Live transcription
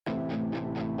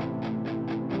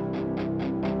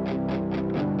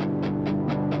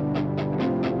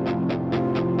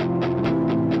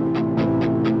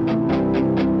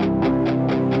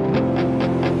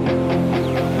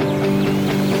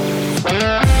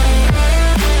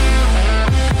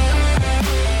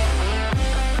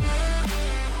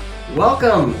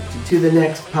Welcome to the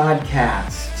Next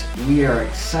podcast. We are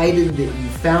excited that you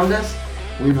found us.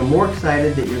 We're even more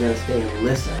excited that you're going to stay and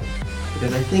listen,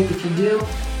 because I think if you do,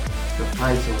 you'll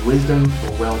find some wisdom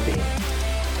for well-being.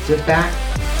 Sit back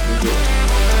and enjoy.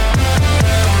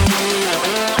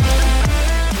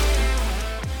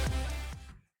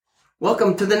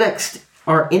 Welcome to the Next,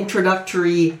 our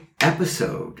introductory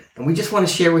episode. And we just want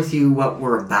to share with you what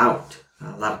we're about.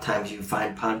 A lot of times you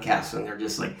find podcasts and they're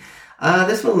just like,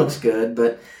 this one looks good,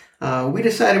 but we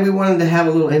decided we wanted to have a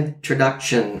little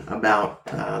introduction about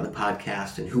the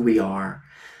podcast and who we are.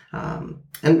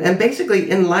 And basically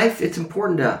in life, it's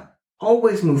important to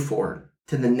always move forward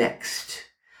to the next,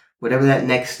 whatever that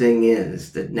next thing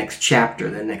is, the next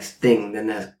chapter, the next thing,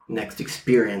 the next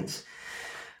experience.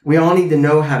 We all need to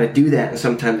know how to do that, and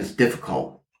sometimes it's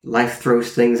difficult. Life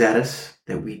throws things at us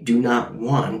that we do not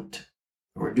want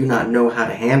or do not know how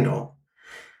to handle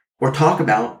or talk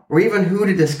about, or even who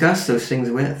to discuss those things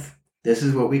with. This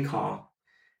is what we call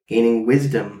gaining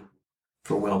wisdom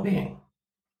for well-being.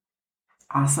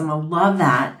 Awesome. I love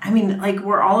that. I mean,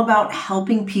 we're all about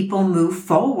helping people move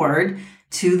forward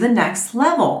to the next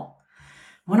level.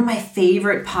 One of my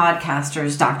favorite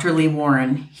podcasters, Dr. Lee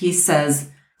Warren, he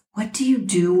says, "What do you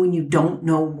do when you don't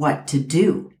know what to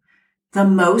do? The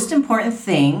most important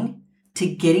thing to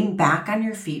getting back on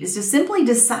your feet is to simply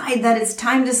decide that it's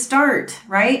time to start,"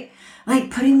 right?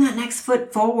 Like putting that next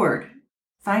foot forward.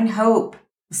 Find hope,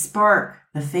 the spark,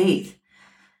 the faith.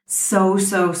 So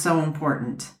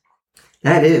important.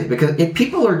 That is, because if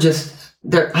people are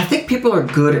I think people are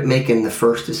good at making the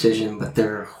first decision, but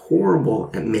they're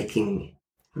horrible at making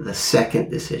the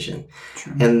second decision.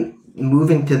 True. And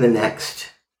moving to the next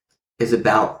is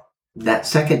about that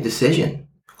second decision,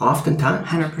 oftentimes.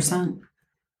 100%.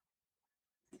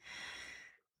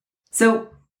 So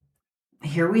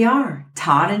here we are,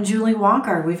 Todd and Julie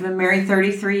Walker. We've been married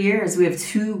 33 years. We have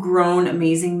two grown,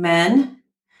 amazing men,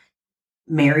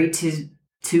 married to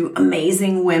two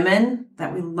amazing women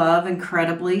that we love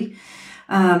incredibly.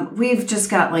 We've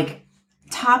just got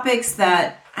topics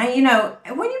that, when you've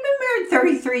been married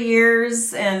 33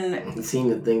 years and seen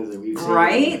the things that we've seen.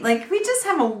 Right? We just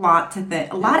have a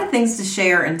lot of things to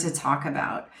share and to talk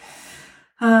about.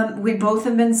 We both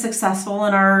have been successful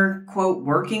in our, quote,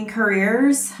 working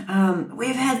careers.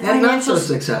 We've had financial... And not so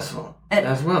successful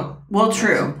as well. Well,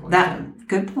 true.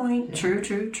 Good point.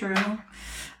 Yeah. True.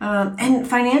 And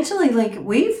financially,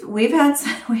 we have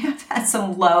had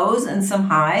some lows and some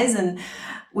highs, and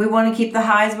we want to keep the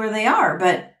highs where they are.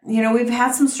 But, we've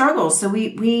had some struggles. So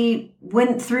we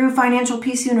went through Financial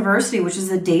Peace University, which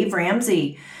is a Dave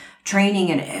Ramsey training,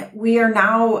 and we are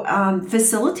now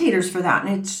facilitators for that.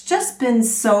 And it's just been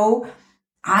so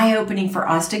eye-opening for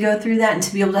us to go through that and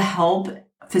to be able to help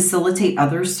facilitate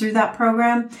others through that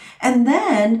program. And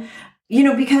then,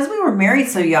 because we were married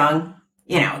so young,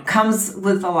 it comes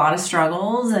with a lot of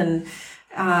struggles, and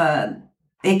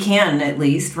it can, at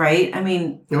least, right? I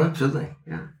mean... No, absolutely,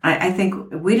 yeah. I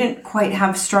think we didn't quite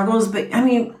have struggles, but,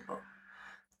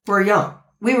 we're young.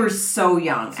 We were so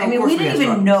young. So we didn't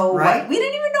even know right? we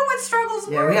didn't even know what struggles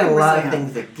were. Yeah, we had a lot of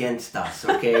things against us,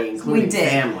 okay, including we did.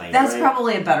 Family. That's right?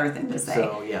 probably a better thing to say.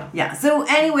 So, yeah. Yeah. So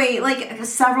anyway,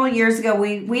 several years ago,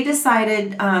 we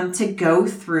decided to go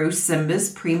through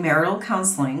SYMBA's premarital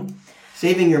counseling.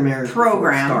 Saving Your Marriage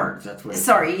program. Before It Starts. That's what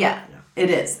it's yeah.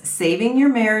 It is. Saving Your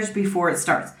Marriage Before It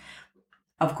Starts.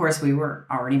 Of course, we were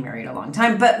already married a long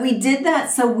time, but we did that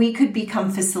so we could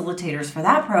become facilitators for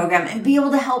that program and be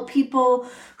able to help people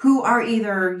who are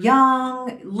either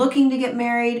young, looking to get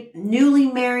married, newly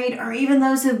married, or even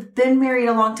those who've been married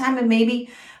a long time and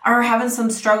maybe are having some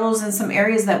struggles in some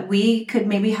areas that we could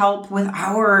maybe help with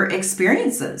our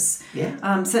experiences. Yeah.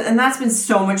 And that's been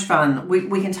so much fun.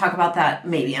 We can talk about that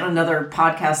maybe on another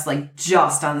podcast,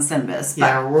 just on SYMBA's.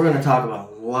 Yeah, we're going to talk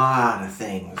about a lot of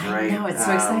things, right? I know, it's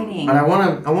so exciting. But I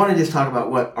want to just talk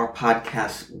about what our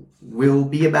podcast will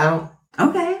be about.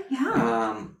 Okay,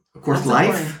 yeah. Of course, that's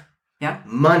life, important. Yep.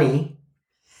 Money,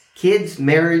 kids,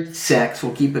 marriage, sex.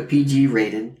 We'll keep it PG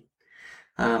rated.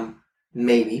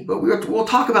 Maybe, but we'll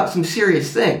talk about some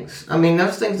serious things.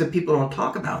 Those things that people don't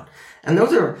talk about. And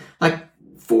those are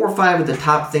 4 or 5 of the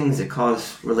top things that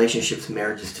cause relationships and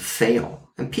marriages to fail,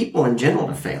 and people in general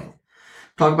to fail.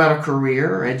 Talk about a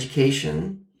career or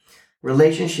education,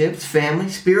 relationships, family,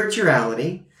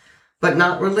 spirituality, but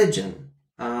not religion.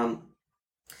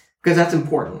 Because that's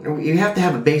important. You have to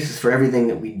have a basis for everything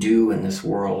that we do in this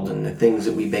world and the things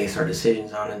that we base our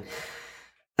decisions on. And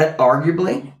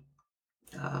arguably,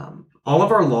 all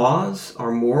of our laws, our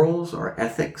morals, our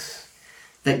ethics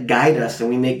that guide us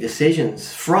and we make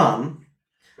decisions from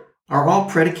are all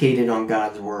predicated on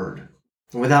God's word.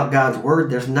 Without God's word,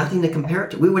 there's nothing to compare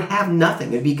it to. We would have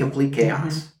nothing. It'd be complete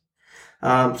chaos.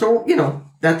 So,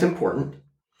 that's important.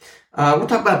 We'll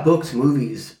talk about books,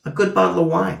 movies, a good bottle of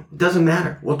wine. It doesn't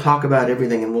matter. We'll talk about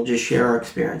everything, and we'll just share our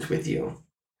experience with you.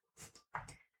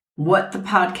 What the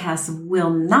podcast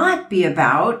will not be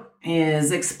about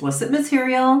is explicit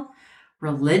material,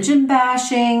 religion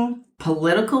bashing,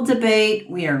 political debate.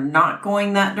 We are not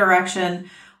going that direction,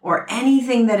 or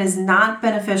anything that is not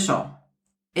beneficial.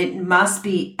 It must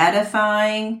be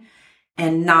edifying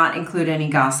and not include any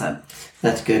gossip.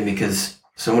 That's good, because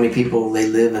so many people, they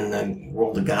live in the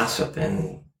world of gossip,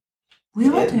 and we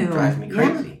all do. It drives me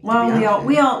crazy. Yeah. Well,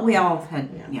 we all have had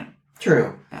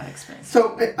true bad experience.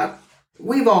 So I've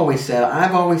always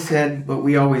said, but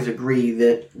we always agree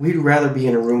that we'd rather be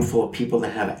in a room full of people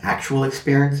that have actual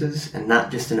experiences and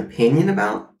not just an opinion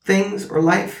about things or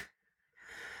life.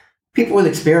 People with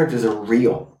experiences are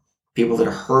real. People that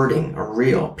are hurting are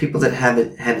real. People that have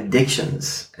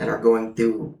addictions and are going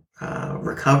through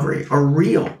recovery are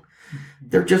real.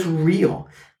 They're just real.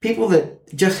 People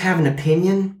that just have an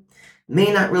opinion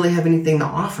may not really have anything to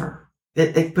offer.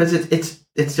 Because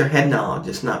it's their head knowledge.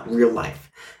 It's not real life.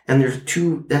 And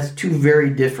that's two very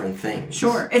different things.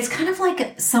 Sure. It's kind of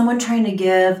like someone trying to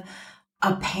give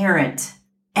a parent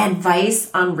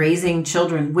advice on raising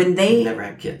children when they never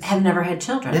had kids. Have never had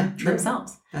children true.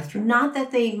 themselves. That's true. Not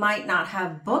that they might not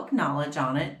have book knowledge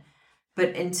on it,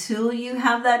 but until you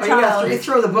have that child... You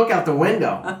throw the book out the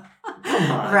window.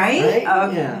 Come on. Right?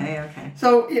 Okay, yeah. Okay.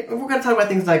 So we're going to talk about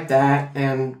things like that,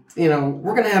 and,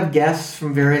 we're going to have guests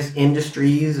from various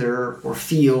industries or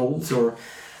fields or,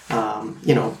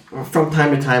 from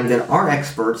time to time that are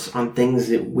experts on things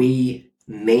that we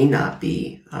may not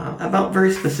be about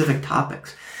very specific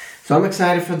topics. So I'm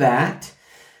excited for that.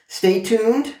 Stay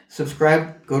tuned,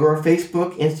 subscribe, go to our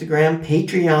Facebook, Instagram,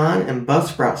 Patreon, and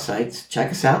Buzzsprout sites.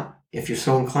 Check us out. If you're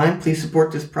so inclined, please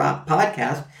support this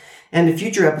podcast and the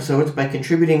future episodes by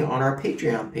contributing on our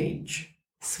Patreon page.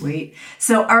 Sweet.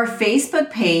 So our Facebook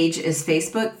page is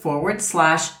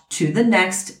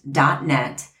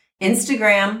Facebook.com/tothenext.net,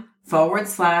 Instagram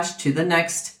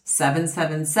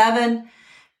 /tothenext777,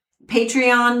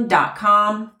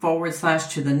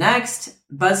 Patreon.com/tothenext.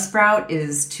 Buzzsprout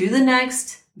is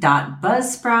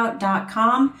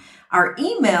tothenext.buzzsprout.com. Our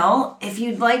email, if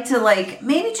you'd like to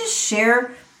maybe just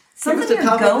share something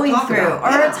you're going through or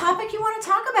a topic you want to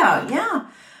talk about. Yeah.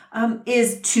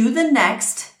 Is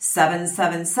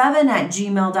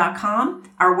tothenext777@gmail.com.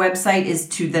 Our website is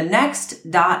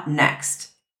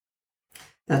tothenext.next.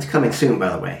 That's coming soon, by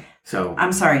the way. So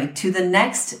I'm sorry,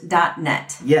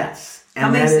 tothenext.net. Yes. And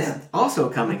coming that soon. Is also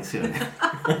coming soon.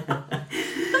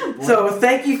 So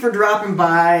thank you for dropping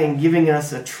by and giving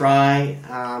us a try.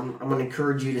 I'm going to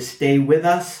encourage you to stay with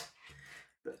us.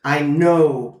 I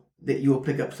know that you will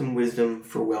pick up some wisdom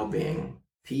for well-being.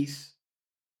 Peace.